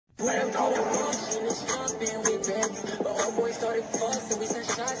Right,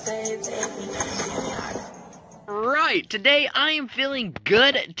 today I am feeling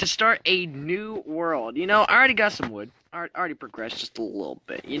good to start a new world. You know, I already got some wood. I already progressed just a little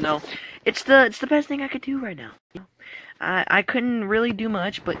bit, you know. It's the best thing I could do right now. You know? I couldn't really do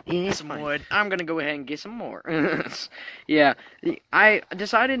much, but it's some wood. I'm gonna go ahead and get some more. Yeah, I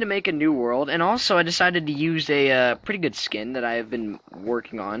decided to make a new world, and also I decided to use a pretty good skin that I have been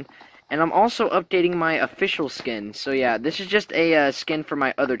working on. And I'm also updating my official skin. So yeah, this is just a skin for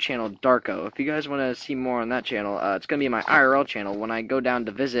my other channel, Darko. If you guys want to see more on that channel, it's going to be my IRL channel when I go down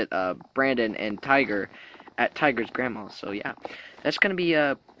to visit Brandon and Tiger at Tiger's grandma. So yeah, that's going to be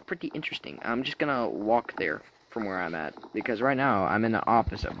pretty interesting. I'm just going to walk there from where I'm at, because right now I'm in the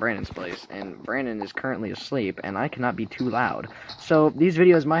office at Brandon's place, and Brandon is currently asleep, and I cannot be too loud. So these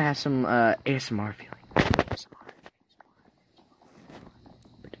videos might have some ASMR feeling.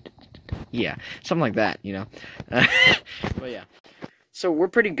 Yeah, something like that, you know. But yeah. So we're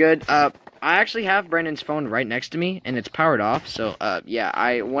pretty good. I actually have Brandon's phone right next to me, and it's powered off. So, yeah,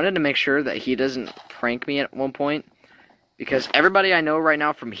 I wanted to make sure that he doesn't prank me at one point, because everybody I know right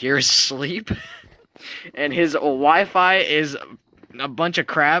now from here is asleep, and his Wi-Fi is a bunch of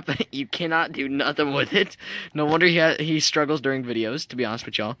crap. You cannot do nothing with it. No wonder he struggles during videos, to be honest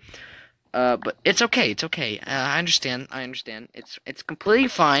with y'all. But it's okay, it's okay. I understand. It's completely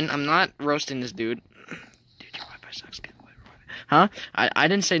fine. I'm not roasting this dude. Dude, your Wi-Fi sucks. Huh? I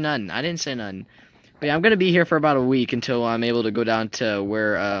didn't say none. But yeah, I'm gonna be here for about a week until I'm able to go down to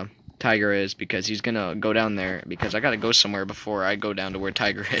where, Tiger is, because he's gonna go down there, because I gotta go somewhere before I go down to where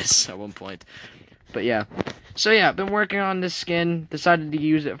Tiger is at one point. But yeah. So yeah, I've been working on this skin, decided to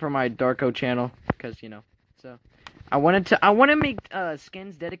use it for my Darko channel, because, you know, so... I want to make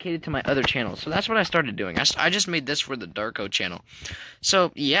skins dedicated to my other channels, so that's what I started doing. I just made this for the Darko channel.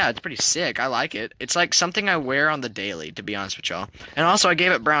 So, yeah, it's pretty sick. I like it. It's like something I wear on the daily, to be honest with y'all. And also, I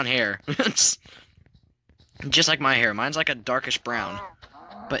gave it brown hair. It's just like my hair. Mine's like a darkish brown.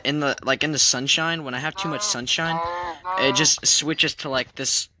 But in the sunshine, when I have too much sunshine, it just switches to like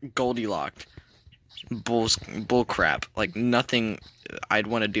this Goldilocks bull crap. Like nothing I'd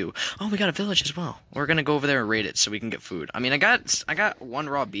want to do. Oh, we got a village as well. We're gonna go over there and raid it so we can get food. I mean, I got one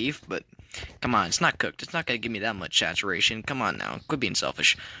raw beef, but come on, it's not cooked. It's not gonna give me that much saturation. Come on now, quit being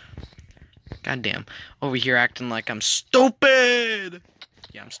selfish. Goddamn, over here acting like I'm stupid.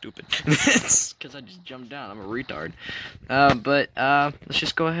 Yeah, I'm stupid. It's because I just jumped down. I'm a retard. But let's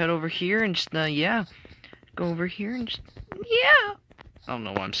just go ahead over here and just yeah, go over here and just yeah. I don't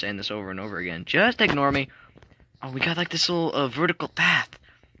know why I'm saying this over and over again. Just ignore me. Oh, we got like this little vertical path.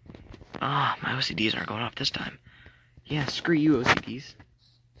 Ah, my OCDs aren't going off this time. Yeah, screw you, OCDs.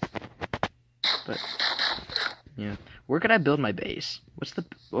 But, yeah. Where could I build my base? What's the...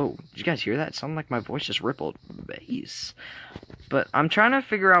 Whoa, did you guys hear that? It sounded like my voice just rippled. Base. But I'm trying to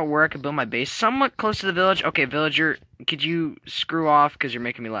figure out where I could build my base. Somewhat close to the village. Okay, villager, could you screw off? Because you're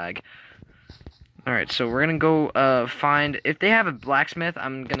making me lag. Alright, so we're gonna go find... If they have a blacksmith,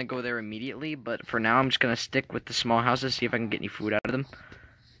 I'm gonna go there immediately. But for now, I'm just gonna stick with the small houses, see if I can get any food out of them.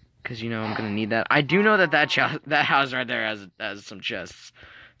 Because, you know, I'm gonna need that. I do know that that house right there has some chests.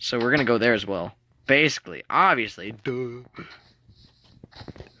 So we're gonna go there as well. Basically. Obviously. Duh.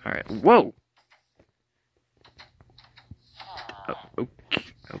 Alright, whoa! Oh, okay,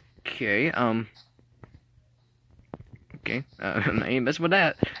 okay, I ain't messing with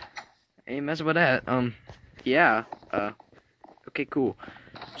that. Yeah, okay, cool.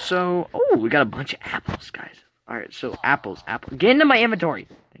 So, oh, we got a bunch of apples, guys. Alright, so, apple. Get into my inventory.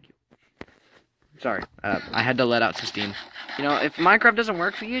 Thank you. Sorry, I had to let out some steam. You know, if Minecraft doesn't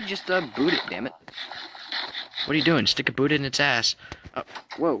work for you, just, boot it, damn it. What are you doing? Stick a boot in its ass.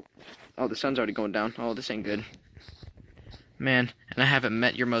 Whoa. Oh, the sun's already going down. Oh, this ain't good. Man, and I haven't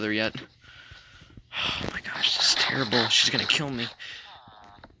met your mother yet. Oh my gosh, this is terrible. She's gonna kill me.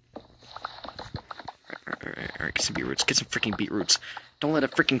 Alright, get some beetroots. Get some freaking beetroots. Don't let a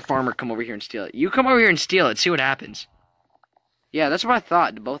freaking farmer come over here and steal it. You come over here and steal it. See what happens. Yeah, that's what I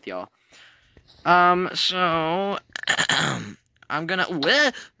thought to both y'all. So... I'm gonna...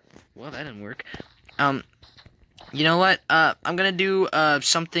 Well, that didn't work. You know what? I'm gonna do,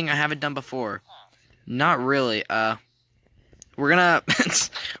 something I haven't done before. Not really. We're gonna...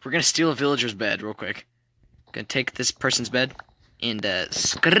 we're gonna steal a villager's bed real quick. Gonna take this person's bed. And,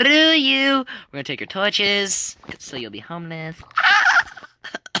 screw you! We're gonna take your torches, so you'll be homeless.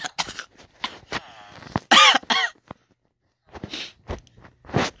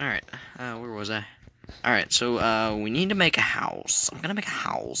 Alright, where was I? Alright, so, we need to make a house. I'm gonna make a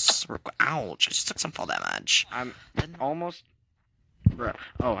house. Ouch, I just took some fall damage. I'm almost crap.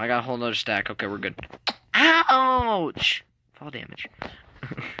 Oh, I got a whole nother stack. Okay, we're good. Ouch! Fall damage.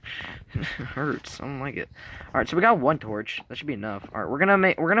 Hurts. I don't like it. Alright, so we got 1 torch. That should be enough. Alright, we're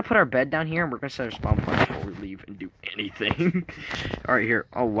gonna put our bed down here and we're gonna set our spawn point before we leave and do anything. Alright, here.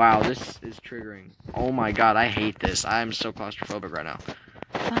 Oh wow, this is triggering. Oh my god, I hate this. I'm so claustrophobic right now.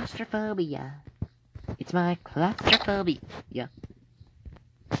 Claustrophobia. It's my claustrophobia. Yeah.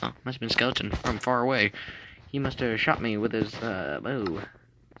 Oh, must have been a skeleton from far away. He must have shot me with his bow.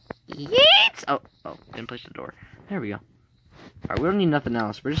 Yeet! Oh, didn't place the door. There we go. Alright, we don't need nothing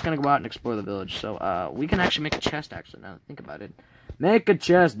else. We're just gonna go out and explore the village. So, we can actually make a chest, actually, now that I think about it. Make a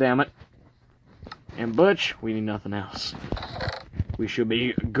chest, damn it. And Butch, we need nothing else. We should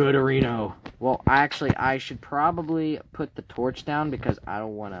be good, Reno. Well, actually, I should probably put the torch down because I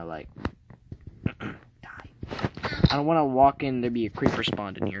don't want to, like, die. I don't want to walk in, there'd be a creeper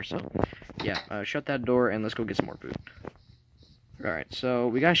spawned in here, so, yeah. Shut that door and let's go get some more food. Alright, so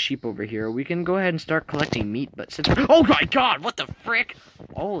we got sheep over here. We can go ahead and start collecting meat, but since oh my god, what the frick?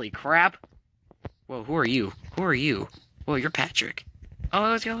 Holy crap. Whoa, who are you? Who are you? Whoa, you're Patrick.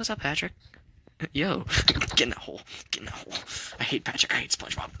 Oh, yo, what's up, Patrick? Yo, get in that hole. Get in that hole. I hate Patrick. I hate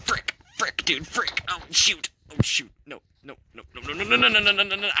SpongeBob. Frick. Frick, dude. Frick. Oh, shoot. Oh, shoot. No.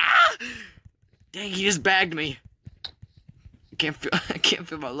 Ah! Dang, he just bagged me. I can't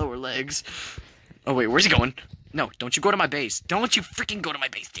feel my lower legs. Oh, wait, where's he going? No, don't you go to my base. Don't you freaking go to my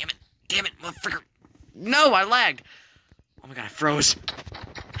base. Damn it. Damn it, motherfucker. No, I lagged. Oh my god, I froze.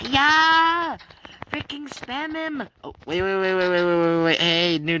 Yeah! Freaking spam him. Oh, wait.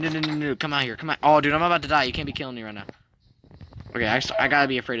 Hey, no. Come out here. Come on. Oh, dude, I'm about to die. You can't be killing me right now. Okay, I gotta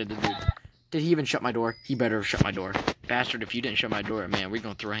be afraid of the dude. Did he even shut my door? He better have shut my door. Bastard, if you didn't shut my door, man, we're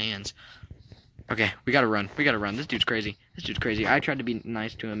gonna throw hands. Okay, we gotta run. This dude's crazy. I tried to be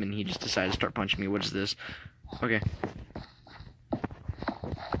nice to him, and he just decided to start punching me. What is this? Okay.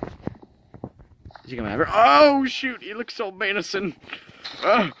 Is he coming over? Oh, shoot! He looks so menacing.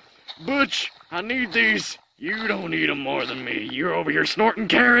 Butch, I need these. You don't need them more than me. You're over here snorting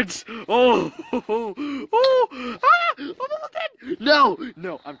carrots. I'm almost dead. No,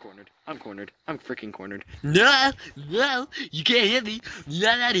 I'm cornered. I'm freaking cornered. No, you can't hit me.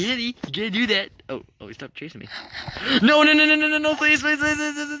 You're not hit me. You can't do that. Oh, he stopped chasing me. No, please. I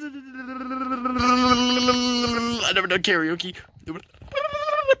never done karaoke.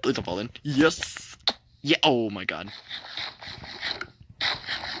 Please don't fall in. Yes. Yeah, oh my god.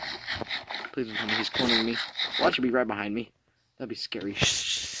 Please don't tell me he's cornering me. Watch it be right behind me. That'd be scary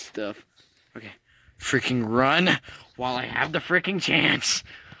stuff. Okay. Freaking run while I have the freaking chance.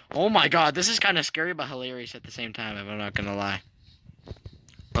 Oh my god, this is kind of scary but hilarious at the same time, if I'm not gonna lie.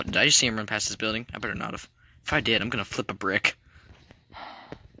 Oh, did I just see him run past this building? I better not have. If I did, I'm gonna flip a brick.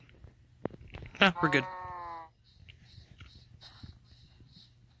 No, we're good.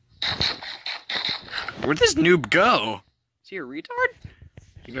 Where'd this noob go? Is he a retard?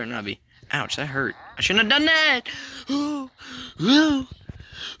 He better not be. Ouch, that hurt. I shouldn't have done that!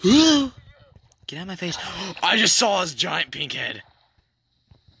 Get out of my face. I just saw his giant pink head.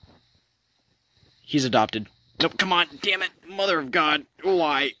 He's adopted. Nope, come on. Damn it. Mother of God.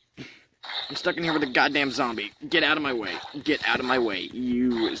 Why? I'm stuck in here with a goddamn zombie. Get out of my way. Get out of my way.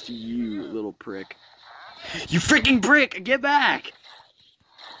 You little prick. You freaking prick! Get back!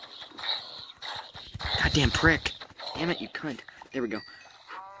 Goddamn prick. Damn it, you cunt. There we go.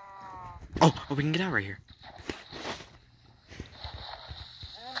 Oh, we can get out right here.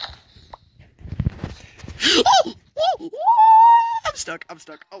 I'm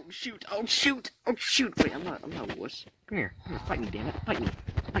stuck. Oh, shoot. Wait, I'm not a wuss. Come here. Fight me, damn it. Fight me.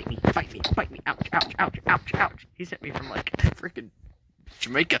 Ouch. He sent me from, like, freaking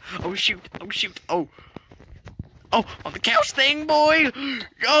Jamaica. Oh, shoot. Oh, on the couch thing, boy.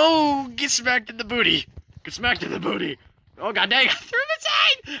 Oh, get smacked in the booty. Oh, god dang. I threw him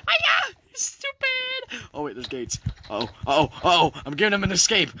inside. Stupid. Oh, wait, there's gates. Oh, I'm giving him an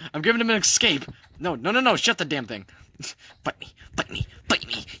escape. No. Shut the damn thing. Bite me.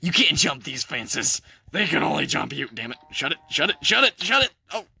 You can't jump these fences. They can only jump you. Damn it. Shut it.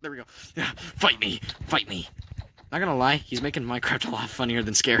 Oh, there we go. Fight me. Not gonna lie, he's making Minecraft a lot funnier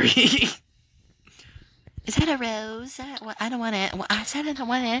than scary. Is that a rose? I don't want it. I said I don't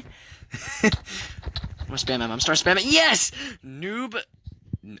want it. I'm gonna spam him. I'm start spamming. Yes! Noob.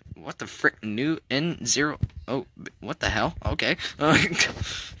 What the frick? New N0. Oh, what the hell? Okay.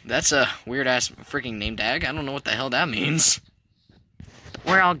 That's a weird ass freaking name tag. I don't know what the hell that means.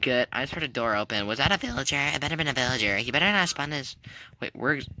 We're all good. I just heard a door open. Was that a villager? It better have been a villager. He better not spawn his. Wait,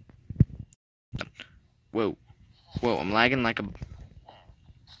 where's. Whoa, I'm lagging like a.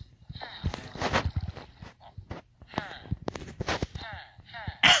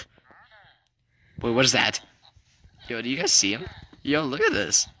 Wait, what is that? Yo, do you guys see him? Yo, look at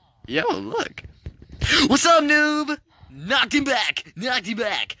this. Yo, look. What's up, noob? Knocked him back! Knocked him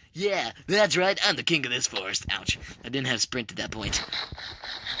back! Yeah, that's right, I'm the king of this forest. Ouch. I didn't have sprint at that point.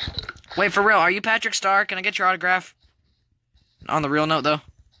 Wait, for real, are you Patrick Star? Can I get your autograph? On the real note, though.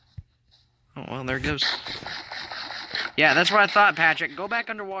 Oh, well, there it goes. Yeah, that's what I thought, Patrick. Go back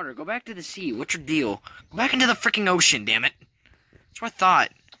underwater. Go back to the sea. What's your deal? Go back into the freaking ocean, damn it. That's what I thought.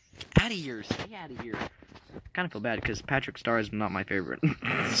 Get out of here. Stay out of here. I kind of feel bad because Patrick Star is not my favorite.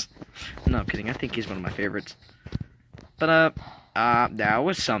 No, I'm kidding. I think he's one of my favorites. But, that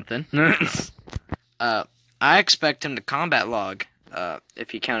was something. I expect him to combat log,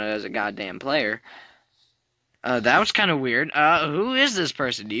 if he counted as a goddamn player. That was kind of weird. Who is this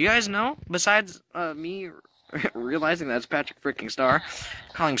person? Do you guys know? Besides, me realizing that's Patrick freaking Star,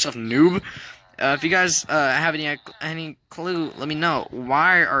 calling himself Noob. If you guys, have any clue, let me know.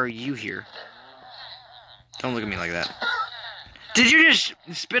 Why are you here? Don't look at me like that. Did you just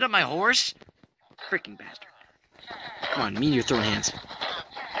spit up my horse? Freaking bastard. Come on, me and you're throwing hands.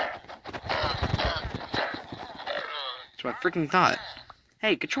 That's what I freaking thought.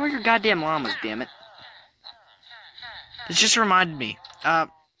 Hey, control your goddamn llamas, damn it. This just reminded me.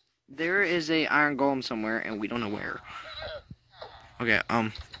 There is a iron golem somewhere, and we don't know where. Okay,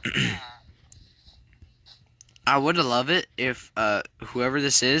 I would love it if, whoever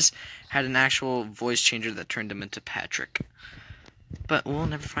this is had an actual voice changer that turned him into Patrick. But we'll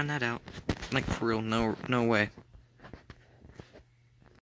never find that out. Like, for real, no way.